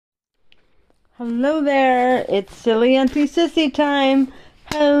Hello there, it's Silly Auntie Sissy time.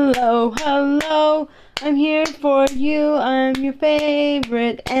 Hello, hello, I'm here for you. I'm your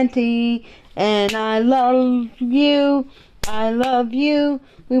favorite auntie, and I love you. I love you.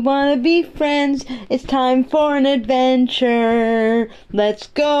 We want to be friends. It's time for an adventure. Let's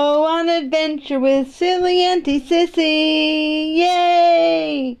go on an adventure with Silly Auntie Sissy.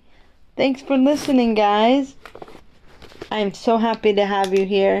 Yay! Thanks for listening, guys. I'm so happy to have you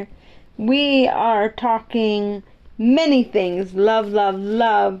here. We are talking many things. Love, love,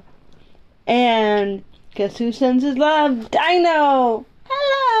 love. And guess who sends his love? Dino!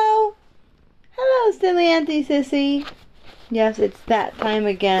 Hello! Hello, Silly Auntie Sissy. Yes, it's that time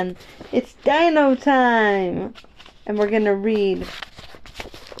again. It's Dino time. And we're going to read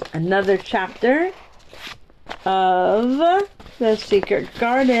another chapter of The Secret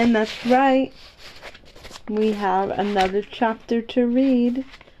Garden. That's right. We have another chapter to read.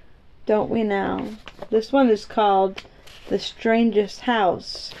 Don't we now? This one is called The Strangest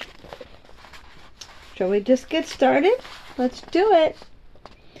House. Shall we just get started? Let's do it.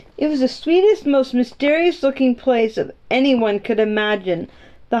 It was the sweetest, most mysterious looking place that anyone could imagine.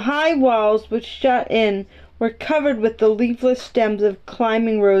 The high walls which shut in were covered with the leafless stems of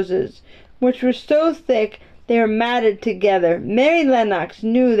climbing roses, which were so thick they were matted together. Mary Lennox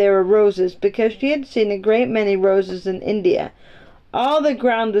knew they were roses because she had seen a great many roses in India. All the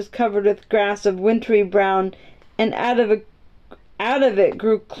ground was covered with grass of wintry brown, and out of it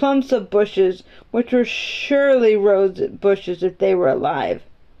grew clumps of bushes, which were surely rose bushes if they were alive.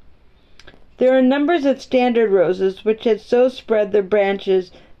 There were numbers of standard roses, which had so spread their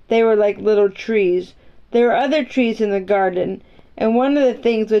branches they were like little trees. There were other trees in the garden, and one of the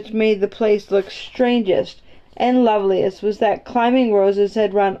things which made the place look strangest and loveliest was that climbing roses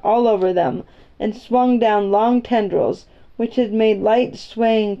had run all over them, and swung down long tendrils, which had made light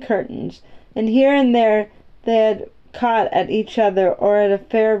swaying curtains, and here and there they had caught at each other or at a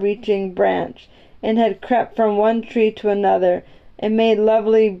far-reaching branch, and had crept from one tree to another, and made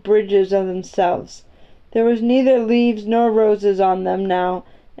lovely bridges of themselves. There was neither leaves nor roses on them now,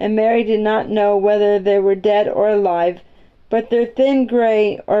 and Mary did not know whether they were dead or alive, but their thin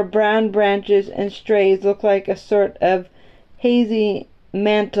gray or brown branches and strays looked like a sort of hazy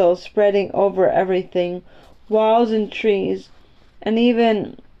mantle spreading over everything, walls and trees, and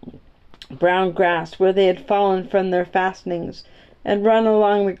even brown grass where they had fallen from their fastenings and run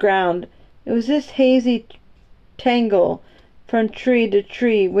along the ground. It was this hazy tangle from tree to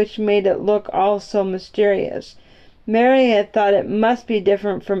tree which made it look all so mysterious. Mary had thought it must be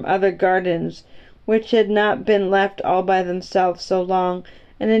different from other gardens, which had not been left all by themselves so long,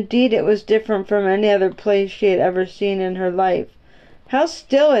 and indeed it was different from any other place she had ever seen in her life. "How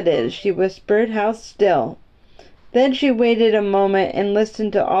still it is," she whispered, "how still." Then she waited a moment and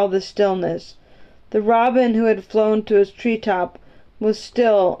listened to all the stillness. The robin who had flown to his treetop was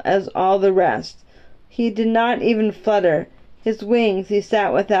still as all the rest. He did not even flutter. His wings he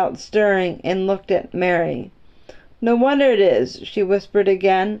sat without stirring and looked at Mary. "No wonder it is," she whispered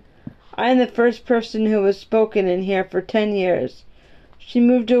again. "I am the first person who has spoken in here for 10 years. She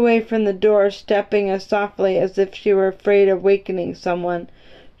moved away from the door, stepping as softly as if she were afraid of wakening someone.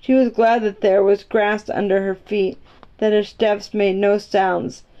 She was glad that there was grass under her feet, that her steps made no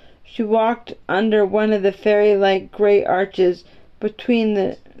sounds. She walked under one of the fairy-like great arches between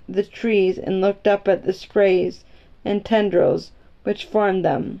the trees and looked up at the sprays and tendrils which formed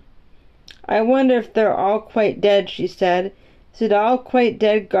them. "I wonder if they're all quite dead," she said. "Is it all quite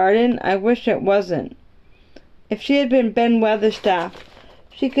dead garden? I wish it wasn't." If she had been Ben Weatherstaff,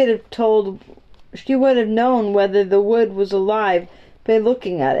 she would have known whether the wood was alive by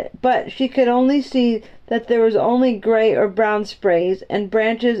looking at it, but she could only see that there was only gray or brown sprays and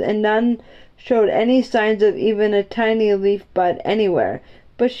branches, and none showed any signs of even a tiny leaf bud anywhere.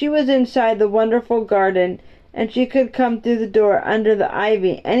 But she was inside the wonderful garden, and she could come through the door under the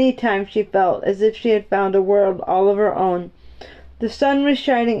ivy any time she felt as if she had found a world all of her own. The sun was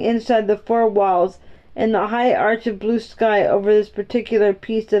shining inside the 4 walls, and the high arch of blue sky over this particular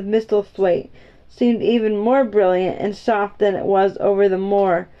piece of Misselthwaite seemed even more brilliant and soft than it was over the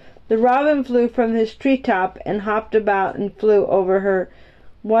moor. The robin flew from his treetop and hopped about and flew over her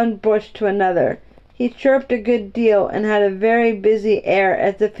one bush to another. He chirped a good deal and had a very busy air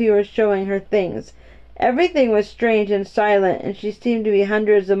as if he were showing her things. Everything was strange and silent, and she seemed to be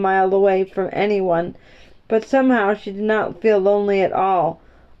hundreds of miles away from anyone, but somehow she did not feel lonely at all.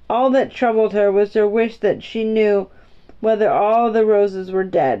 All that troubled her was her wish that she knew whether all the roses were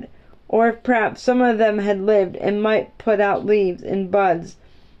dead, or if perhaps some of them had lived and might put out leaves and buds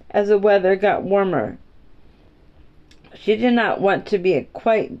as the weather got warmer. She did not want to be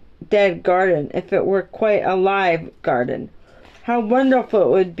quite dead garden if it were quite a live garden. How wonderful it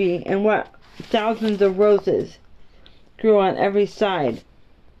would be, and what thousands of roses grew on every side.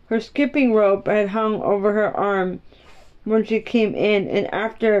 Her skipping rope had hung over her arm when she came in, and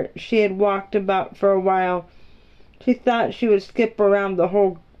after she had walked about for a while, she thought she would skip around the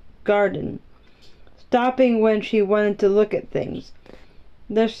whole garden, stopping when she wanted to look at things.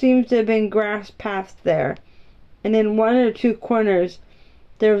 There seemed to have been grass paths there, and in one or two corners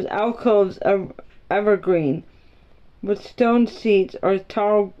there was alcoves of evergreen, with stone seats or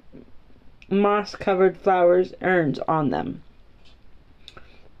tall moss-covered flowers urns on them.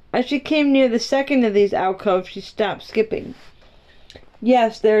 As she came near the second of these alcoves, she stopped skipping.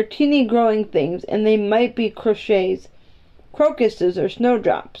 Yes, there are teeny growing things, and they might be crocuses or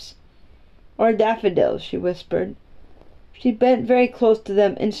snowdrops, or daffodils, she whispered. She bent very close to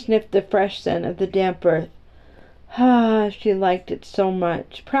them and sniffed the fresh scent of the damp earth. Ah, she liked it so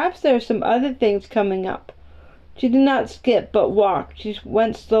much. Perhaps there are some other things coming up. She did not skip, but walked. She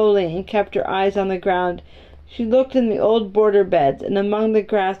went slowly and kept her eyes on the ground. She looked in the old border beds and among the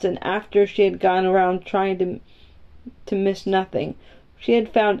grass, and after she had gone around trying to miss nothing, she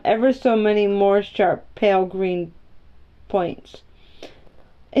had found ever so many more sharp, pale green points.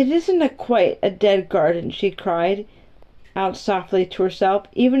 It isn't quite a dead garden, she cried out softly to herself.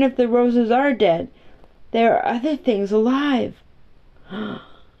 Even if the roses are dead, there are other things alive.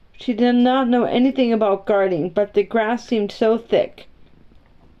 She did not know anything about gardening, but the grass seemed so thick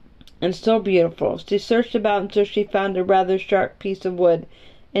and so beautiful. She searched about until she found a rather sharp piece of wood,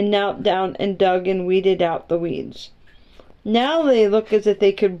 and knelt down and dug and weeded out the weeds. Now they look as if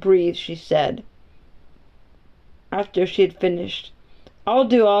they could breathe, she said, after she had finished. I'll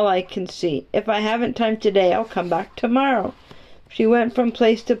do all I can see. If I haven't time today, I'll come back tomorrow. She went from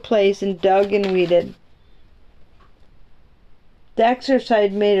place to place and dug and weeded. The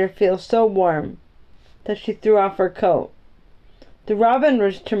exercise made her feel so warm that she threw off her coat. The robin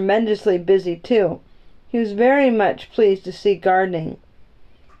was tremendously busy, too. He was very much pleased to see gardening.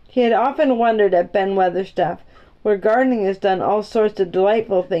 He had often wondered at Ben Weatherstaff, where gardening is done, all sorts of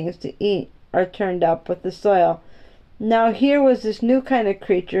delightful things to eat are turned up with the soil. Now here was this new kind of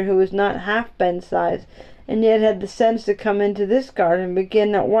creature who was not half Ben's size, and yet had the sense to come into this garden and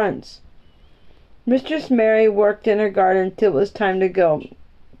begin at once. Mistress Mary worked in her garden till it was time to go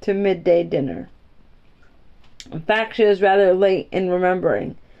to midday dinner. In fact, she was rather late in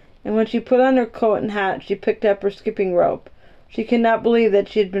remembering, and when she put on her coat and hat, she picked up her skipping rope. She could not believe that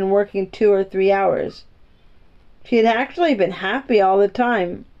she had been working 2 or 3 hours. She had actually been happy all the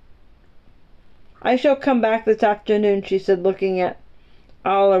time. I shall come back this afternoon, she said, looking at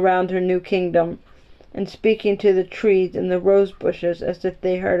all around her new kingdom, and speaking to the trees and the rose bushes as if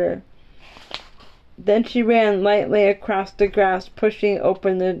they heard her. Then she ran lightly across the grass, pushing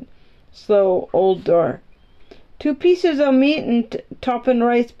open the slow old door. 2 pieces of meat and topping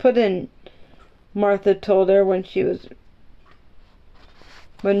rice pudding, Martha told her when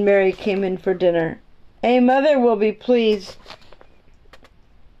Mary came in for dinner. Mother will be pleased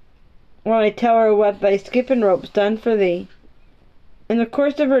when I tell her what thy skipping rope's done for thee. In the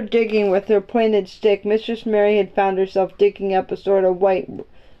course of her digging with her pointed stick, Mistress Mary had found herself digging up a sort of white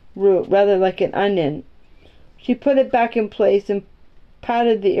root, rather like an onion. She put it back in place and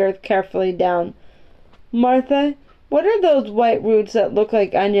patted the earth carefully down. Martha, what are those white roots that look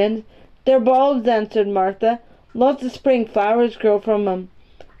like onions? They're bulbs, answered Martha. Lots of spring flowers grow from them.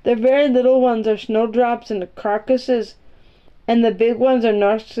 The very little ones are snowdrops and crocuses, and the big ones are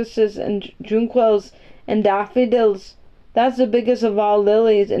narcissus and jonquils and daffodils. That's the biggest of all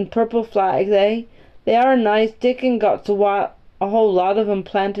lilies and purple flags, eh? They are nice. Dickon got a whole lot of them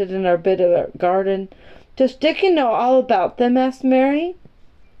planted in our bit of garden. Does Dickon know all about them? Asked Mary,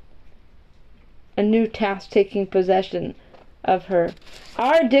 a new task taking possession of her.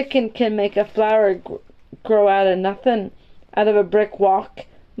 Our Dickon can make a flower grow out of nothing, out of a brick walk.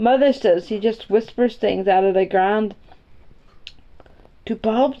 Mother says he just whispers things out of the ground. Do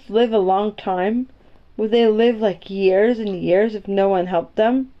bulbs live a long time? Would they live like years and years if no one helped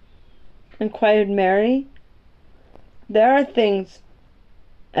them? Inquired Mary. There are things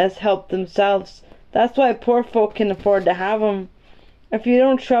as help themselves. That's why poor folk can afford to have 'em. If you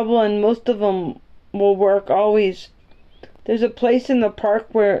don't trouble, and most of 'em will work always. There's a place in the park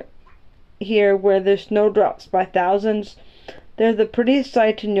where there's snowdrops by thousands. They're the prettiest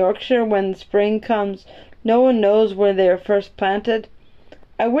sight in Yorkshire when the spring comes. No one knows where they are first planted.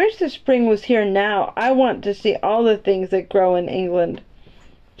 I wish the spring was here now. I want to see all the things that grow in England.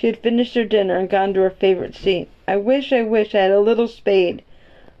 She had finished her dinner and gone to her favorite seat. I wish I had a little spade.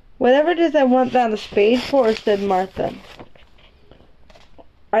 Whatever does I want that a spade for? Said Martha.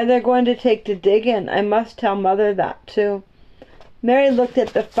 Are they going to take to digging? I must tell Mother that, too. Mary looked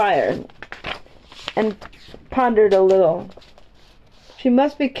at the fire and pondered a little. She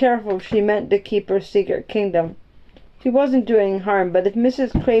must be careful if she meant to keep her secret kingdom. She wasn't doing harm, but if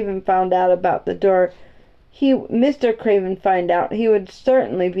Mrs. Craven found out about the door, Mr. Craven find out, he would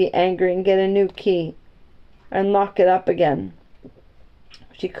certainly be angry and get a new key and lock it up again.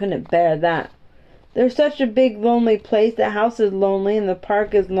 She couldn't bear that. There's such a big lonely place. The house is lonely and the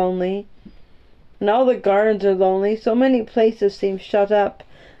park is lonely and all the gardens are lonely. So many places seem shut up.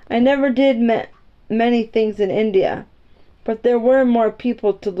 I never did many things in India, but there were more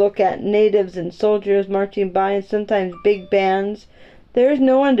people to look at, natives and soldiers marching by and sometimes big bands. There is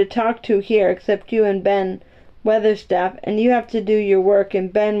no one to talk to here except you and Ben Weatherstaff, and you have to do your work,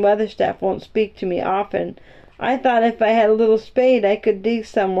 and Ben Weatherstaff won't speak to me often. I thought if I had a little spade I could dig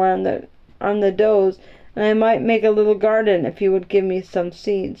somewhere on the doze, and I might make a little garden if you would give me some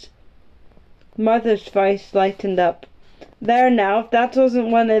seeds. Mother's voice lightened up. There now, if that wasn't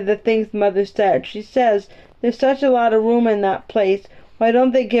one of the things Mother said. She says there's such a lot of room in that place. Why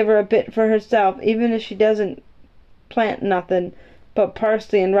don't they give her a bit for herself, even if she doesn't plant nothing but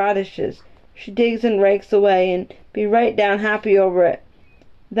parsley and radishes? She digs and rakes away and be right down happy over it.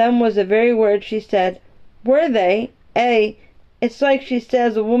 Them was the very words she said. Were they? It's like she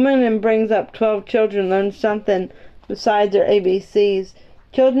says a woman and brings up 12 children learns something besides their ABCs.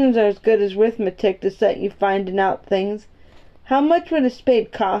 Children are as good as arithmetic to set you finding out things. How much would a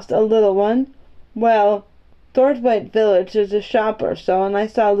spade cost, a little one? Well, Thornthwaite Village, there's a shop or so, and I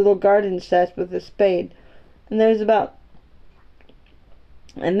saw a little garden set with a spade. And they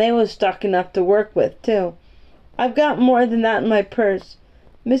was stock enough to work with, too. I've got more than that in my purse.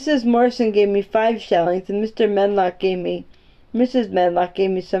 Mrs. Morrison gave me 5 shillings, and Mrs. Medlock gave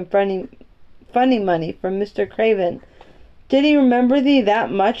me some funny money from Mr. Craven. Did he remember thee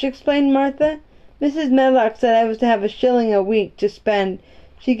that much? Explained Martha. Mrs. Medlock said I was to have a shilling a week to spend.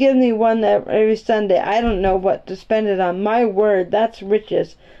 She gives me one every Sunday. I don't know what to spend it on. My word, that's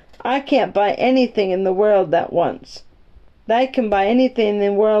riches. I can't buy anything in the world that once. Thy can buy anything in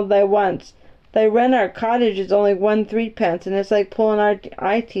the world thy wants. Thy rent our cottage is only 1 3-pence, and it's like pulling our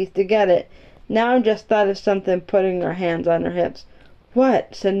eye teeth to get it. Now I'm just thought of something, putting her hands on her hips.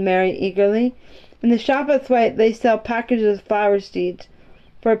 What? Said Mary eagerly. In the shop at Thwaite they sell packages of flower seeds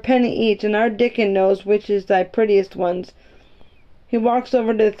for a penny each, and our Dickon knows which is thy prettiest ones. He walks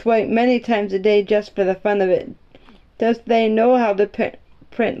over to Thwaite many times a day just for the fun of it. Does they know how to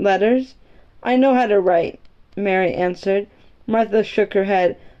print letters? I know how to write, Mary answered. Martha shook her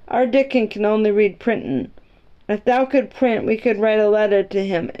head. Our Dickon can only read printin'. If thou could print, we could write a letter to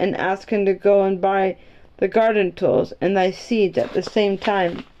him and ask him to go and buy the garden tools and thy seeds at the same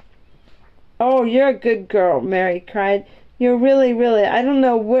time. Oh, you're a good girl, Mary cried. You're really, I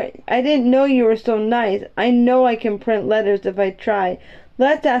didn't know you were so nice. I know I can print letters if I try.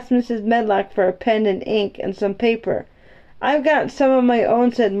 Let's ask Mrs. Medlock for a pen and ink and some paper. I've got some of my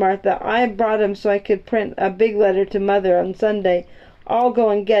own, said Martha. I brought 'em so I could print a big letter to Mother on Sunday. I'll go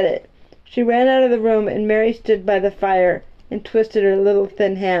and get it. She ran out of the room, and Mary stood by the fire and twisted her little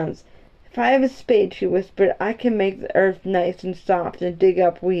thin hands. If I have a spade, she whispered, I can make the earth nice and soft and dig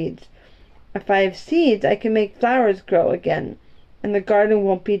up weeds. If I have seeds, I can make flowers grow again, and the garden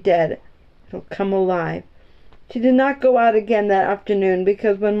won't be dead. It'll come alive. She did not go out again that afternoon,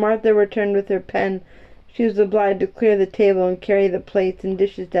 because when Martha returned with her pen, she was obliged to clear the table and carry the plates and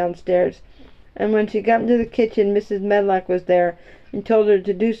dishes downstairs. And when she got into the kitchen, Mrs. Medlock was there and told her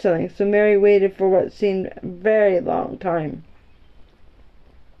to do something, so Mary waited for what seemed a very long time.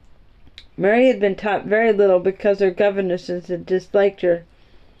 Mary had been taught very little because her governesses had disliked her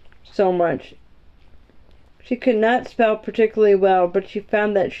so much. She could not spell particularly well, but she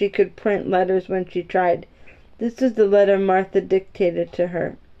found that she could print letters when she tried. This is the letter Martha dictated to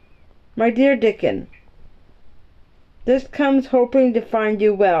her. My dear Dickon, this comes hoping to find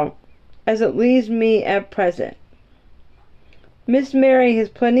you well, as it leaves me at present. Miss Mary has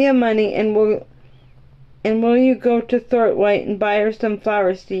plenty of money, and will you go to Thornthwaite and buy her some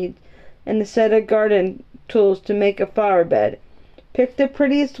flower seeds and a set of garden tools to make a flower bed. Pick the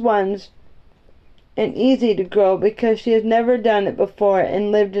prettiest ones and easy to grow, because she has never done it before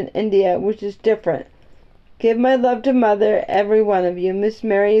and lived in India, which is different. Give my love to Mother, every one of you. Miss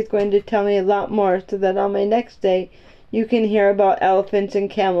Mary is going to tell me a lot more, so that on my next day you can hear about elephants and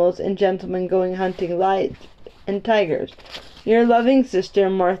camels and gentlemen going hunting lions and tigers. Your loving sister,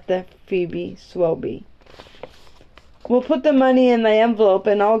 Martha Phoebe Swoby. We'll put the money in the envelope,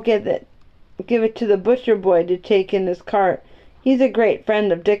 and I'll give it to the butcher boy to take in his cart. He's a great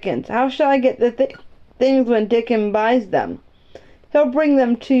friend of Dickon's. How shall I get the things when Dickon buys them? He'll bring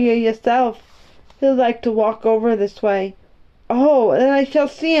them to you yourself. He'll like to walk over this way. Oh, then I shall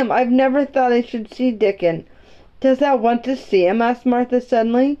see him. I've never thought I should see Dickon. Does thou want to see him? Asked Martha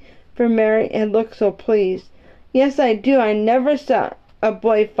suddenly, for Mary had looked so pleased. Yes, I do. I never saw a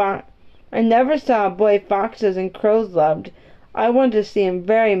boy fox foxes and crows loved. I want to see him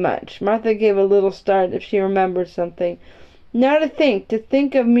very much. Martha gave a little start as if she remembered something. Now to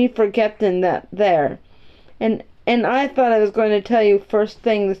think of me forgetting that there. And I thought I was going to tell you first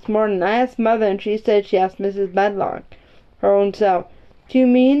thing this morning. I asked Mother, and she said she asked Mrs. Medlock, her own self. Do you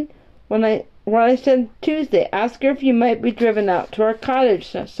mean when I said Tuesday? Ask her if you might be driven out to our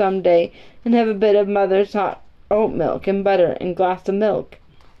cottage some day and have a bit of Mother's hot oat milk and butter and glass of milk.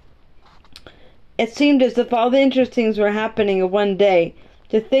 It seemed as if all the interesting things were happening in one day.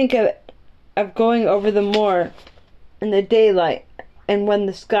 To think of going over the moor in the daylight and when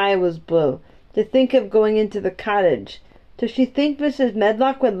the sky was blue. To think of going into the cottage. Does she think Mrs.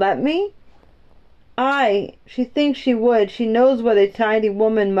 Medlock would let me? Aye, she thinks she would. She knows what a tidy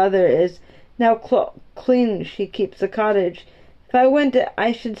woman Mother is. Now clean she keeps the cottage. If I went,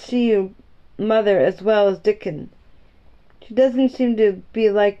 I should see you, Mother, as well as Dickon. She doesn't seem to be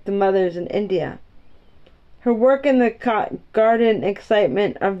like the mothers in India. Her work in the garden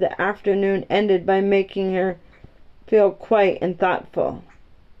excitement of the afternoon ended by making her feel quiet and thoughtful.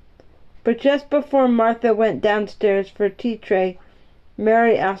 But just before Martha went downstairs for a tea tray,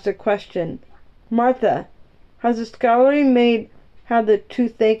 Mary asked a question. Martha, has the scullery maid had the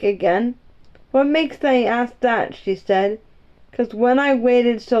toothache again? What makes thee ask that? She said. 'Cause when I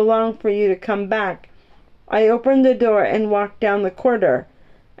waited so long for you to come back, I opened the door and walked down the corridor,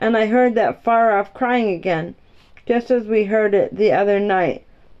 and I heard that far-off crying again, just as we heard it the other night.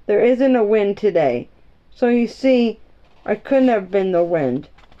 There isn't a wind today, so you see, I couldn't have been the wind.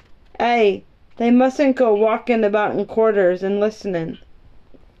 Ay, they mustn't go walking about in corridors and listening.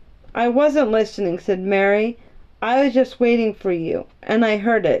 I wasn't listening, said Mary. I was just waiting for you, and I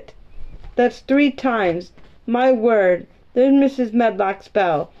heard it. That's 3 times. My word, there's Mrs. Medlock's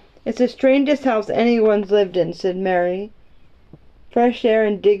bell. It's the strangest house anyone's lived in, said Mary. Fresh air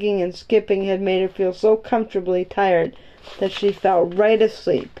and digging and skipping had made her feel so comfortably tired that she fell right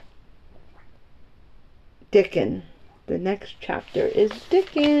asleep. Dickon. The next chapter is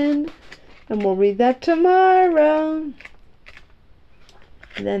Dickon, and we'll read that tomorrow.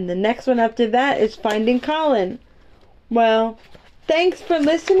 And then the next one after that is Finding Colin. Well, thanks for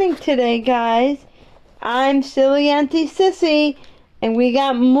listening today, guys. I'm Silly Auntie Sissy, and we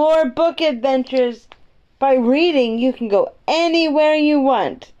got more book adventures. By reading, you can go anywhere you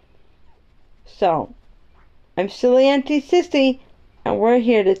want. So, I'm Silly Auntie Sissy, and we're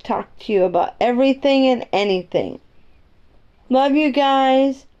here to talk to you about everything and anything. Love you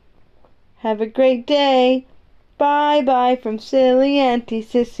guys. Have a great day. Bye-bye from Silly Auntie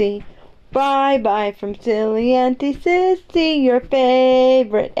Sissy. Bye-bye from Silly Auntie Sissy, your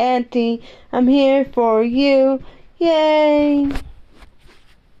favorite auntie. I'm here for you. Yay!